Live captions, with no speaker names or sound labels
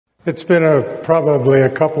It's been probably a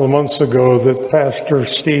couple of months ago that Pastor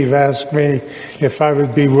Steve asked me if I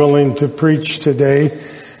would be willing to preach today,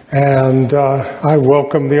 and I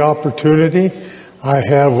welcome the opportunity. I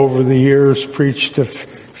have over the years preached a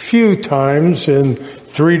few times in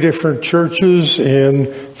 3 different churches in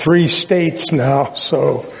 3 states now,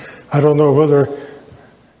 so I don't know whether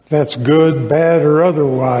that's good, bad, or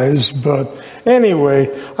otherwise, but anyway,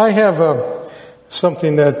 I have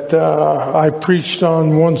something that I preached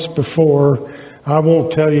on once before. I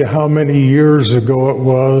won't tell you how many years ago it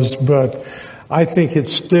was, but I think it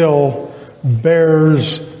still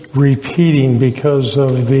bears repeating because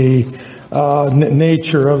of the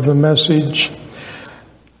nature of the message.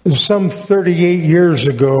 Some 38 years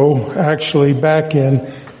ago, actually back in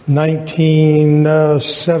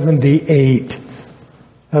 1978,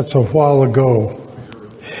 that's a while ago.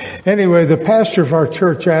 Anyway, the pastor of our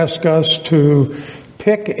church asked us to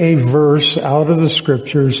pick a verse out of the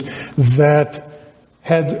scriptures that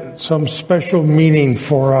had some special meaning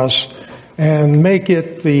for us and make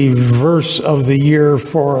it the verse of the year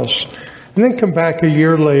for us. And then come back a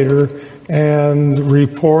year later and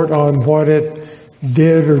report on what it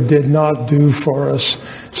did or did not do for us.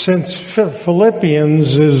 Since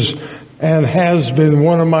Philippians is and has been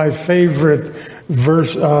one of my favorite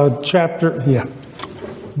books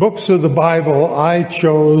of the Bible, I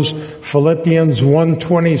chose Philippians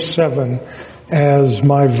 1:27 as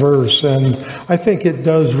my verse, and I think it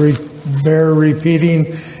does bear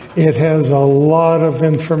repeating. It has a lot of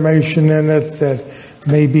information in it that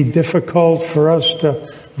may be difficult for us to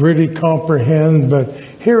really comprehend, but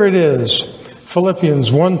here it is.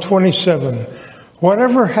 Philippians 1:27.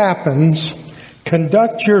 Whatever happens,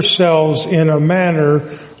 conduct yourselves in a manner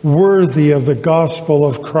worthy of the gospel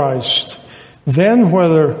of Christ. Then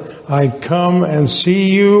whether I come and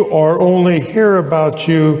see you or only hear about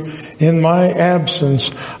you in my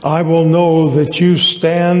absence, I will know that you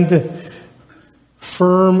stand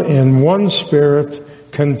firm in one spirit,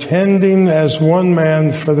 contending as one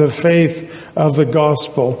man for the faith of the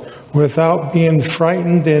gospel, without being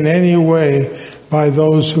frightened in any way by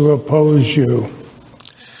those who oppose you.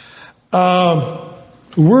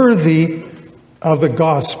 Worthy of the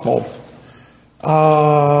gospel.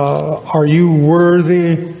 Are you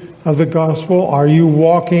worthy of the gospel? Are you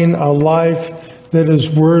walking a life that is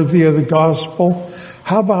worthy of the gospel?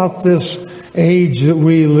 How about this age that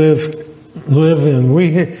we live in?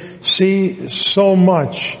 We see so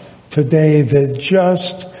much today that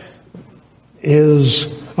just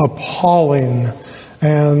is appalling.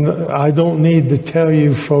 And I don't need to tell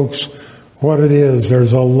you folks what it is.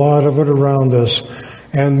 There's a lot of it around us.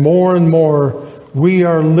 And more, we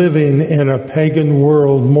are living in a pagan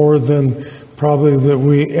world more than probably that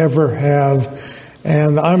we ever have.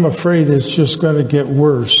 And I'm afraid it's just going to get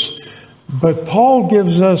worse. But Paul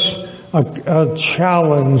gives us a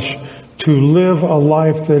challenge to live a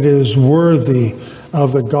life that is worthy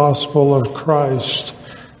of the gospel of Christ.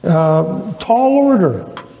 Tall order.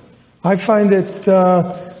 I find it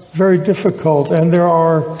very difficult, and there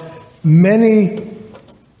are many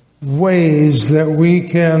ways that we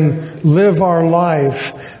can live our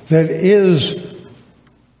life that is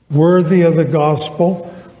worthy of the gospel.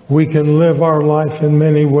 We can live our life in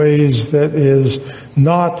many ways that is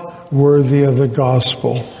not worthy of the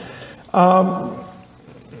gospel.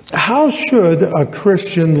 How should a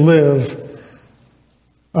Christian live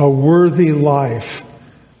a worthy life?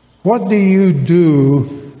 What do you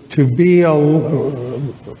do to be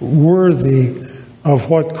worthy of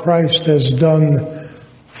what Christ has done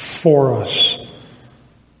for us?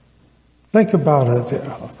 Think about it.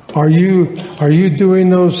 Are you doing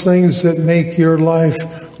those things that make your life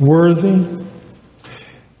worthy?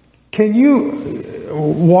 Can you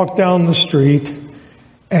walk down the street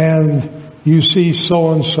and you see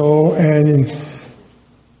so-and-so and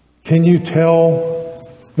can you tell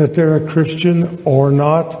that they're a Christian or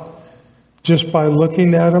not just by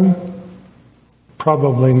looking at them?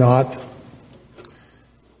 Probably not.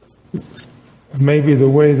 Maybe the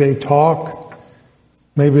way they talk,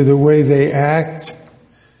 maybe the way they act.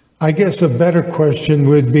 I guess a better question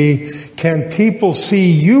would be, can people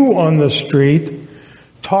see you on the street,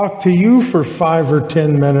 talk to you for 5 or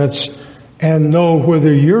 10 minutes, and know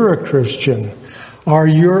whether you're a Christian? Are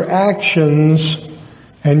your actions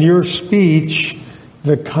and your speech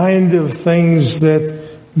the kind of things that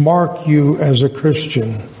mark you as a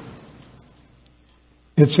Christian?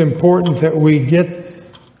 It's important that we get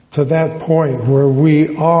to that point where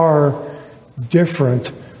we are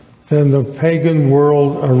different than the pagan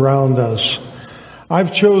world around us.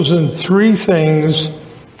 I've chosen 3 things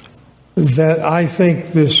that I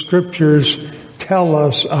think the scriptures tell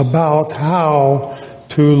us about how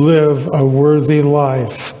to live a worthy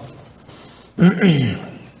life.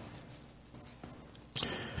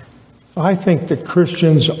 I think that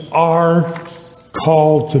Christians are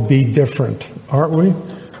called to be different, aren't we?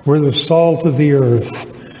 We're the salt of the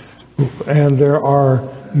earth, and there are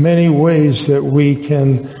many ways that we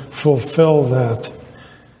can fulfill that.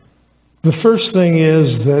 The first thing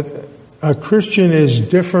is that a Christian is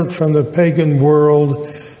different from the pagan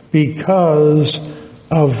world because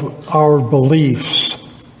of our beliefs.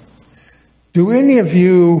 Do any of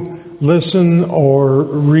you listen or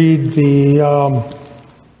read the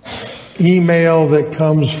email that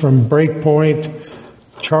comes from Breakpoint,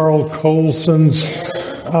 Charles Colson's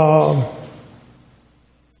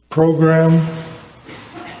program?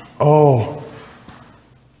 Oh,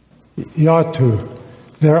 you ought to.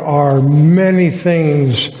 There are many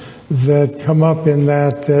things that come up in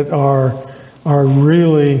that are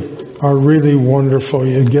really wonderful.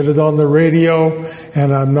 You get it on the radio,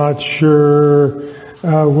 and I'm not sure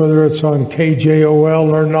whether it's on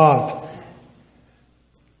KJOL or not.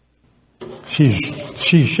 She's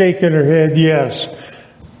shaking her head, yes.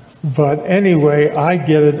 But anyway, I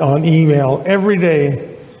get it on email every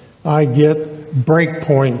day. I get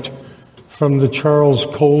Breakpoint from the Charles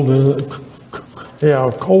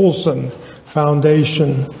Colson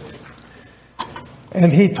Foundation.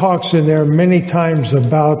 And he talks in there many times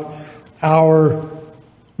about our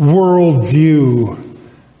worldview.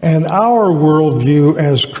 And our worldview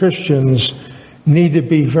as Christians need to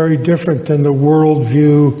be very different than the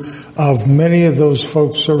worldview of many of those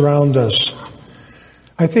folks around us.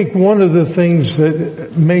 I think one of the things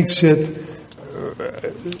that makes it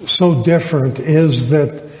so different is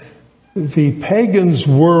that the pagan's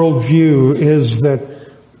worldview is that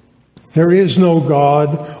there is no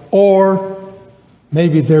God, or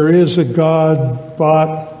maybe there is a God,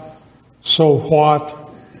 but so what?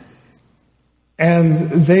 And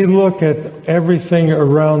they look at everything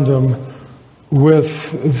around them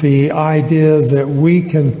with the idea that we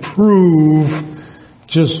can prove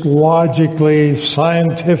just logically,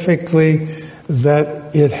 scientifically,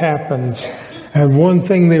 that it happened. And one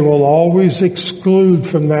thing they will always exclude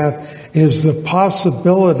from that is the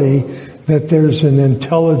possibility that there's an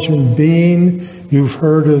intelligent being. You've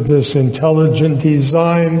heard of this intelligent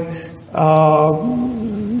design.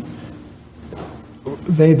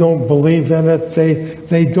 They don't believe in it.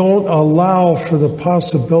 They don't allow for the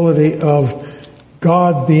possibility of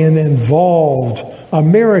God being involved. A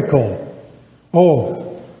miracle.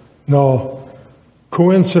 Oh, no.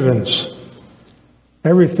 Coincidence.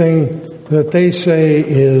 Everything that they say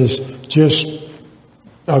is just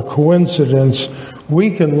a coincidence.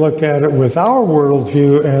 We can look at it with our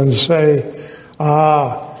worldview and say,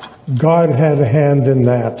 God had a hand in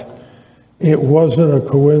that. It wasn't a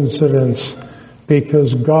coincidence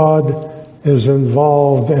because God is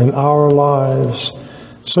involved in our lives.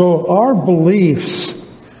 So our beliefs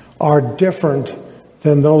are different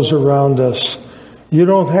than those around us. You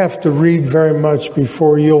don't have to read very much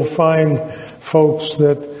before you'll find folks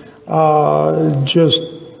that just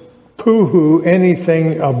poo-hoo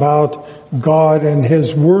anything about God and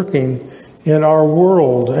His working in our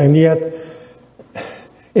world. And yet,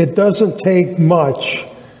 it doesn't take much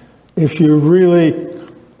if you really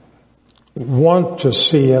want to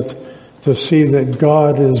see it, to see that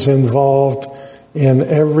God is involved in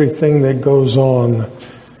everything that goes on.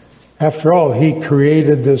 After all, He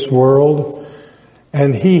created this world,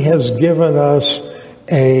 and He has given us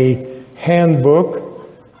a handbook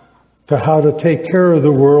to how to take care of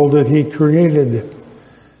the world that He created.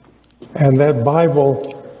 And that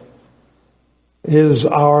Bible is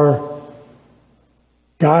our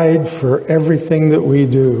guide for everything that we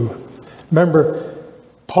do. Remember,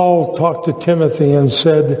 Paul talked to Timothy and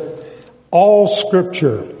said, all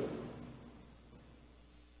Scripture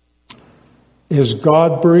is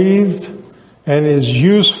God-breathed and is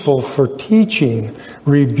useful for teaching,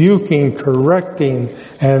 rebuking, correcting,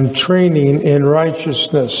 and training in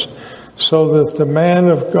righteousness, so that the man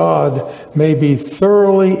of God may be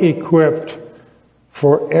thoroughly equipped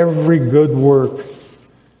for every good work.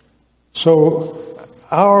 So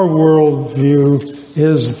our worldview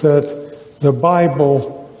is that the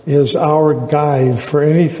Bible is our guide for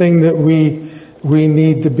anything that we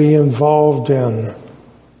need to be involved in.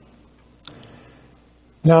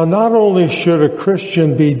 Now, not only should a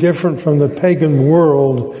Christian be different from the pagan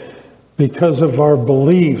world because of our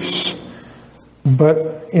beliefs,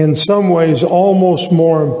 but in some ways almost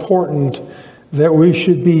more important that we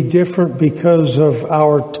should be different because of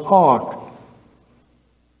our talk.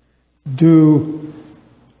 Does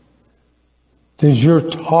your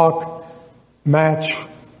talk match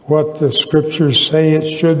what the Scriptures say it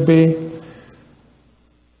should be?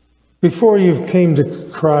 Before you came to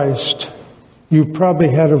Christ, you probably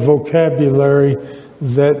had a vocabulary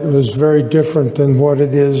that was very different than what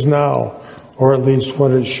it is now, or at least what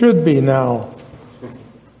it should be now.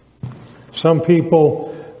 Some people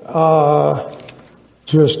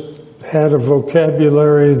just had a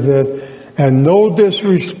vocabulary that, and no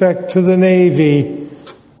disrespect to the Navy,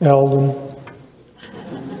 Eldon,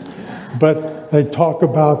 but they talk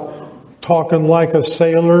about talking like a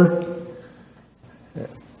sailor.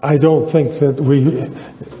 I don't think that we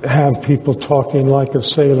have people talking like a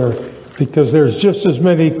sailor, because there's just as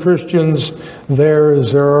many Christians there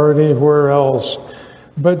as there are anywhere else.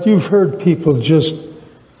 But you've heard people just,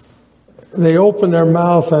 they open their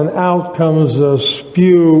mouth and out comes a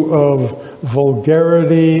spew of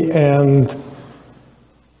vulgarity and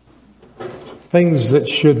things that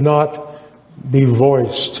should not be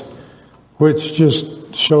voiced, which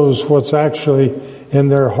just shows what's actually in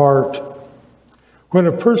their heart. When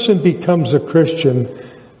a person becomes a Christian,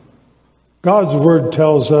 God's Word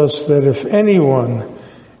tells us that if anyone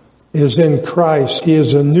is in Christ, he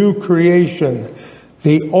is a new creation.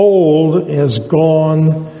 The old is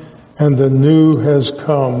gone and the new has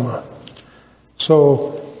come.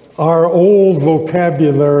 So our old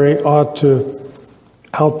vocabulary ought to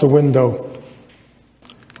out the window.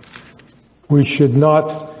 We should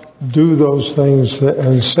not do those things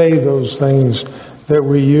and say those things that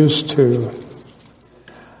we used to.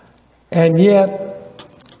 And yet,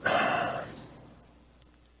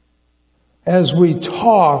 as we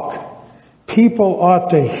talk, people ought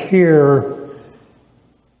to hear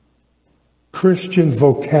Christian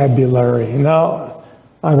vocabulary. Now,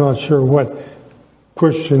 I'm not sure what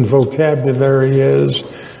Christian vocabulary is,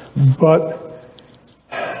 but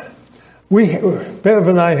Bev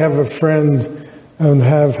and I have a friend and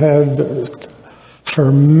have had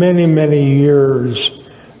for many, many years,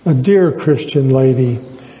 a dear Christian lady.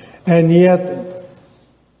 And yet,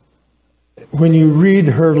 when you read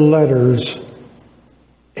her letters,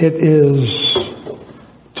 it is,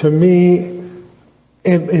 to me,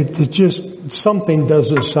 it just, something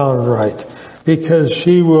doesn't sound right. Because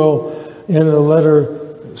she will, in a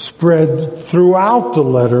letter spread throughout the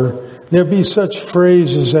letter, there'll be such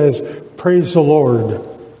phrases as, praise the Lord.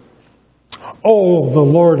 Oh, the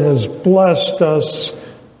Lord has blessed us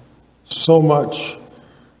so much.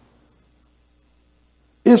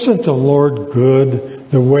 Isn't the Lord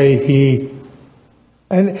good the way He...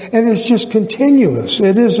 And it's just continuous.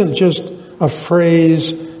 It isn't just a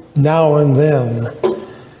phrase now and then.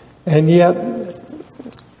 And yet,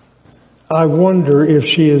 I wonder if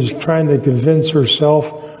she is trying to convince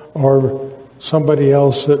herself or somebody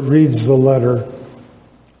else that reads the letter.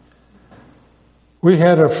 We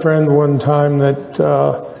had a friend one time that,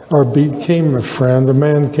 or became a friend. A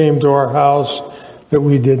man came to our house that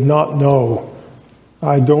we did not know.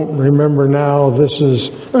 I don't remember now. This is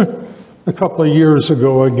a couple of years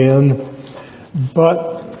ago again.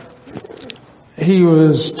 But he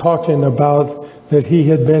was talking about that he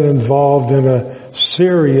had been involved in a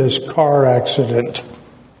serious car accident.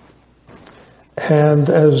 And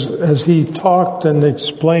as he talked and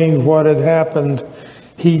explained what had happened,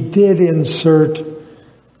 he did insert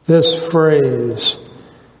this phrase.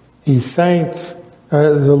 He thanked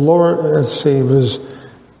the Lord, it was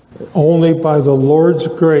only by the Lord's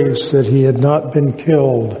grace that he had not been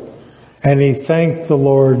killed. And he thanked the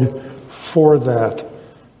Lord for that.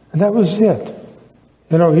 And that was it.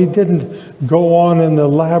 You know, he didn't go on and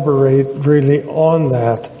elaborate really on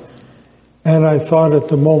that. And I thought at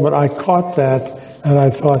the moment, I caught that, and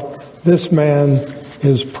I thought, this man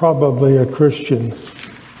is probably a Christian.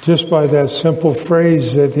 Just by that simple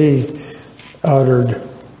phrase that he uttered.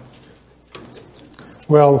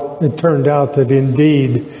 Well, it turned out that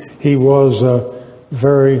indeed he was a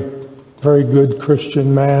very, very good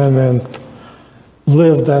Christian man and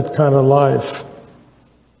lived that kind of life.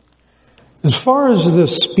 As far as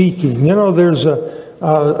this speaking, you know, there's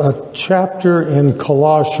a chapter in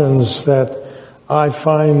Colossians that I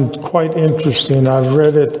find quite interesting. I've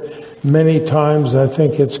read it many times. I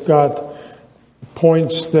think it's got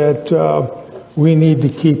points that we need to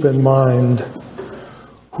keep in mind.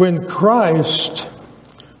 When Christ,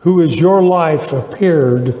 who is your life,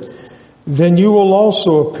 appeared, then you will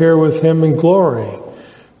also appear with him in glory.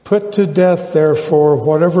 Put to death, therefore,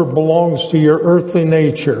 whatever belongs to your earthly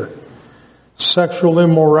nature: sexual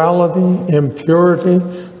immorality, impurity,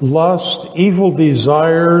 lust, evil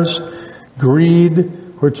desires, greed,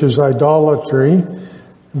 which is idolatry.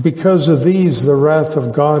 Because of these, the wrath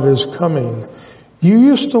of God is coming. You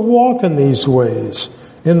used to walk in these ways,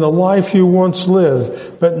 in the life you once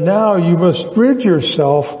lived, but now you must rid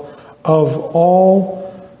yourself of all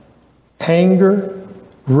anger,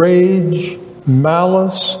 rage,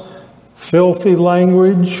 malice, filthy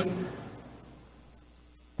language.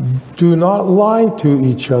 Do not lie to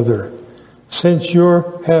each other, since you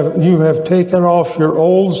have taken off your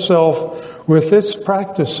old self with its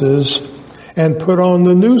practices and put on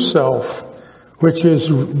the new self, which is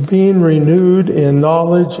being renewed in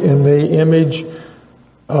knowledge in the image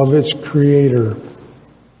of its creator.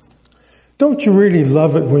 Don't you really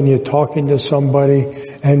love it when you're talking to somebody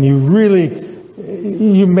and you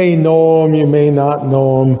may know them, you may not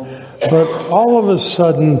know them, but all of a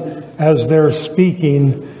sudden, as they're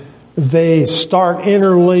speaking, they start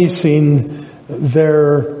interlacing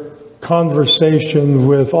their conversation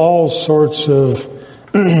with all sorts of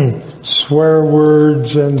swear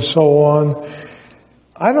words and so on.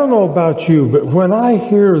 I don't know about you, but when I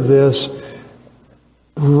hear this,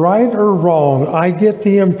 right or wrong, I get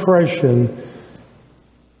the impression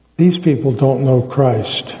these people don't know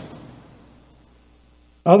Christ.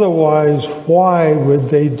 Otherwise, why would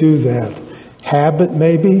they do that? Habit,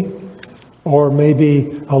 maybe? Or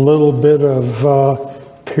maybe a little bit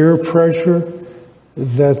of peer pressure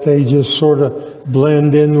that they just sort of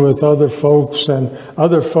blend in with other folks, and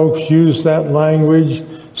other folks use that language,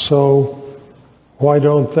 so why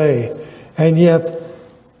don't they? And yet,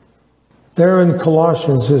 there in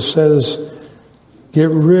Colossians it says, get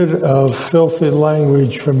rid of filthy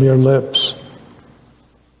language from your lips.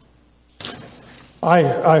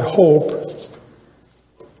 I hope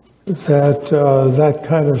that that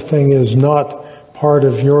kind of thing is not part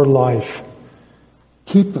of your life.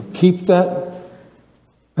 Keep that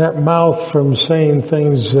mouth from saying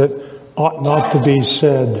things that ought not to be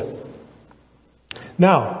said.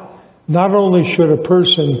 Now, not only should a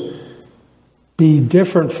person be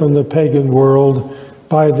different from the pagan world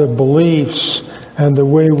by the beliefs and the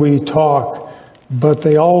way we talk, but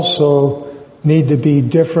they also need to be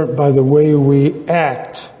different by the way we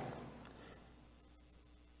act.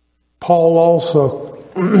 Paul also,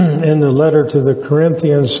 in the letter to the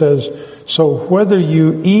Corinthians, says, so whether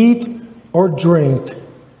you eat or drink,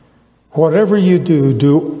 whatever you do,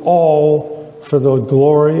 do all for the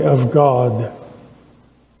glory of God.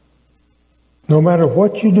 No matter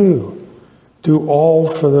what you do all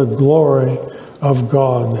for the glory of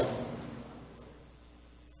God.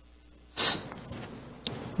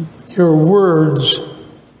 Your words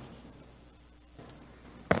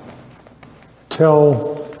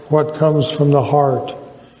tell what comes from the heart.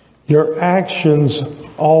 Your actions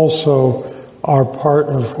also are part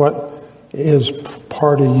of what is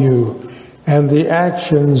part of you. And the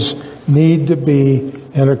actions need to be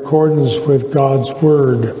in accordance with God's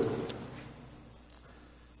Word.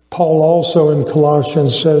 Paul also in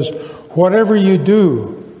Colossians says, whatever you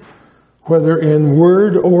do, whether in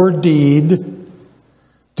word or deed,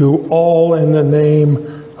 do all in the name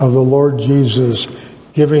of the Lord Jesus,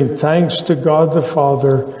 giving thanks to God the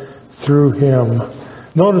Father through Him.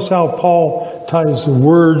 Notice how Paul ties the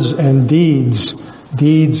words and deeds.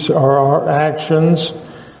 Deeds are our actions,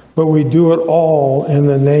 but we do it all in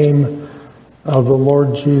the name of the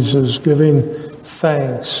Lord Jesus, giving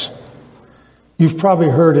thanks. You've probably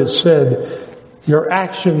heard it said, your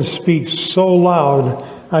actions speak so loud,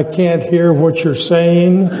 I can't hear what you're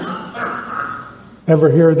saying. Ever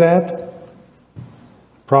hear that?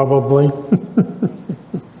 Probably.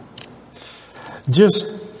 Just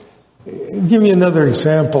give you another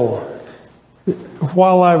example.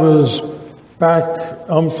 While I was back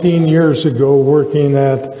umpteen years ago working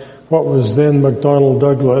at what was then McDonnell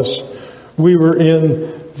Douglas, we were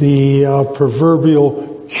in the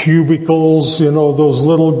proverbial cubicles, those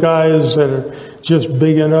little guys that are just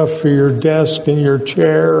big enough for your desk and your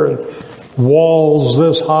chair, and walls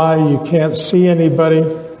this high, you can't see anybody.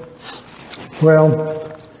 Well,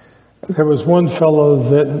 there was one fellow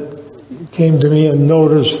that came to me and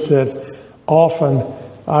noticed that often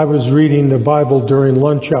I was reading the Bible during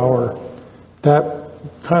lunch hour. That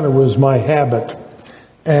kind of was my habit.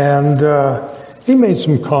 And he made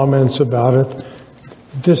some comments about it,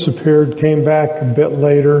 disappeared, came back a bit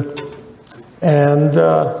later, and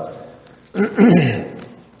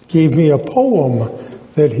gave me a poem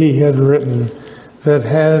that he had written that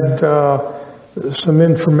had some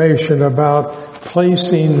information about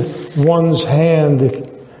placing one's hand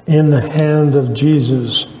in the hand of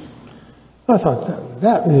Jesus. I thought,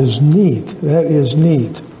 that is neat. That is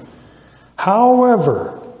neat.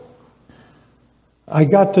 However, I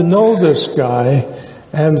got to know this guy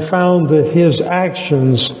and found that his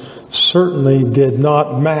actions certainly did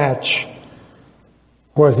not match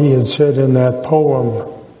what he had said in that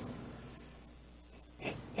poem.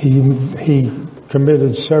 He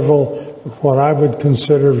committed several, what I would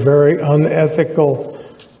consider very unethical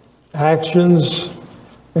actions,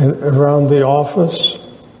 around the office.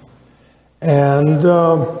 And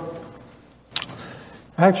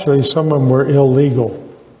actually, some of them were illegal,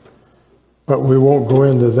 but we won't go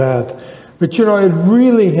into that. But it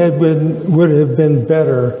really would have been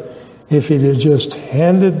better if he'd have just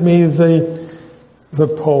handed me the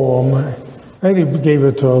poem. And he gave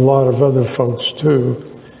it to a lot of other folks too.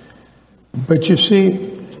 But you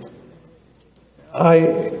see,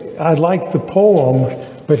 I liked the poem,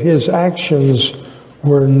 but his actions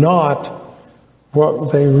were not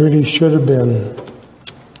what they really should have been.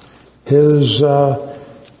 His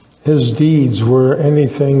deeds were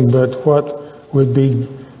anything but what would be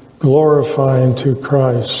glorifying to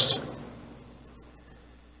Christ.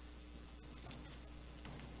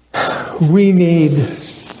 We need,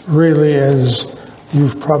 really, as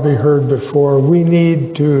you've probably heard before, we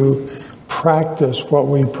need to practice what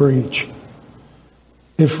we preach.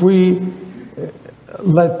 If we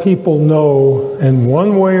let people know in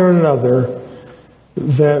one way or another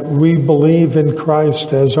that we believe in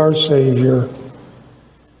Christ as our Savior,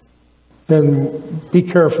 then be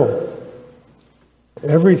careful.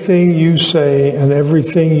 Everything you say and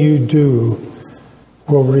everything you do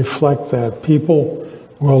will reflect that. People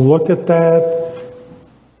will look at that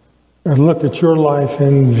and look at your life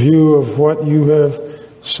in view of what you have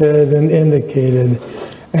said and indicated,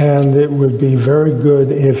 and it would be very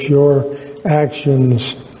good if your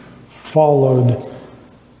actions followed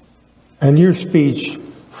and your speech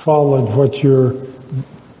followed what you're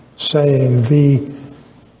saying. The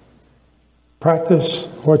practice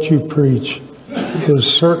what you preach is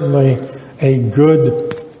certainly a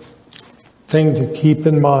good thing to keep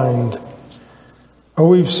in mind.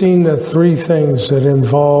 We've seen the three things that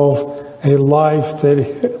involve a life that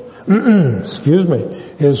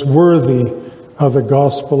is worthy of the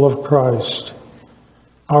gospel of Christ.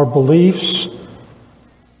 Our beliefs,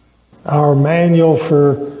 our manual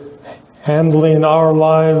for handling our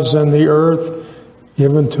lives and the earth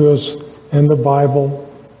given to us in the Bible,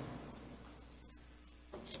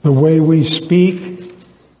 the way we speak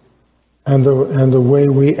and the way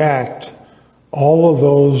we act, all of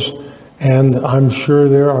those, and I'm sure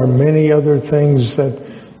there are many other things that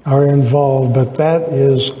are involved, but that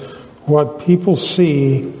is what people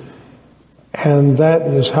see, and that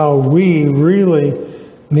is how we really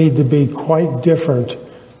need to be quite different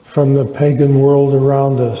from the pagan world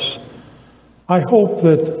around us. I hope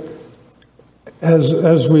that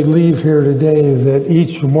as we leave here today, that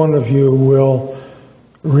each one of you will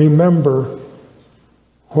remember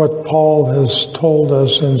what Paul has told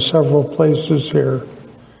us in several places here.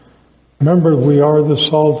 Remember, we are the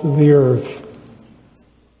salt of the earth.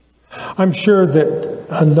 I'm sure that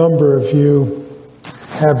a number of you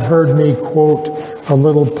have heard me quote a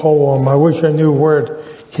little poem. I wish I knew where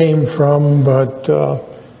it came from, but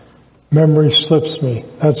memory slips me.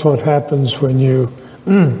 That's what happens when you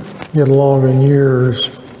get along in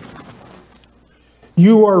years.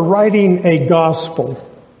 You are writing a gospel,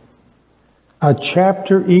 a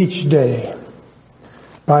chapter each day,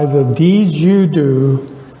 by the deeds you do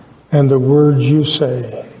and the words you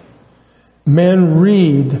say. Men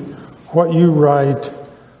read what you write,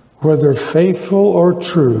 whether faithful or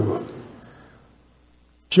true.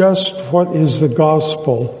 Just what is the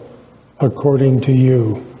gospel according to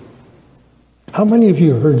you? How many of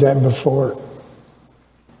you heard that before?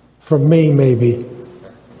 From me, maybe,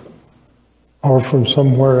 or from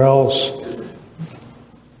somewhere else.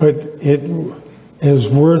 But it is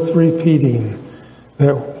worth repeating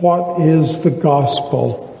that what is the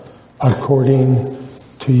gospel according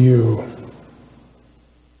to you?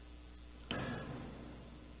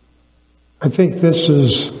 I think this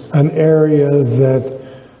is an area that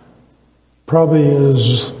probably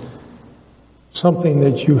is something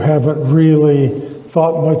that you haven't really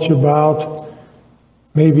thought much about.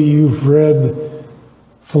 Maybe you've read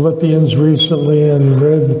Philippians recently and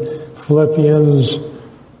read Philippians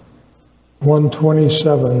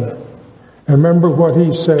 1:27. Remember what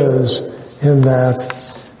he says in that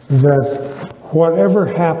whatever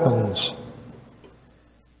happens,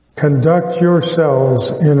 conduct yourselves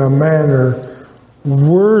in a manner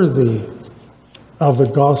worthy of the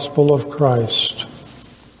gospel of Christ.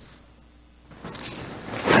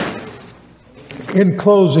 In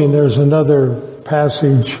closing, there's another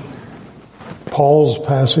passage, Paul's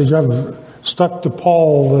passage. I'm stuck to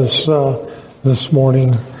Paul this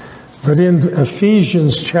morning. But in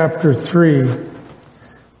Ephesians chapter 3,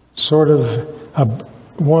 sort of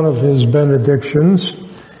one of his benedictions,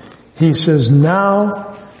 he says, "Now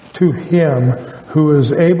to him who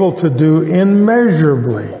is able to do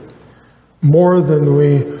immeasurably more than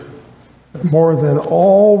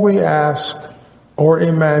all we ask or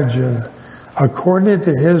imagine, according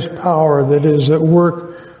to his power that is at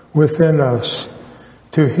work within us.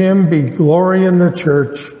 To him be glory in the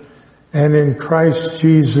church and in Christ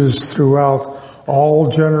Jesus throughout all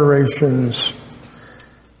generations,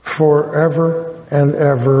 forever and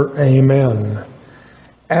ever. Amen.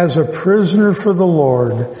 As a prisoner for the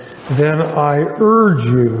Lord, then I urge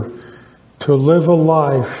you to live a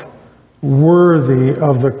life worthy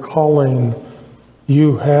of the calling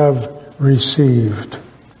you have received.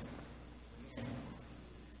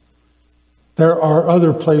 There are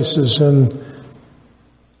other places in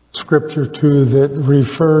Scripture too that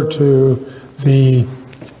refer to the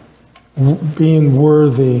being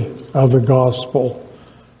worthy of the gospel.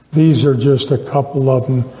 These are just a couple of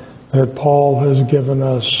them that Paul has given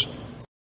us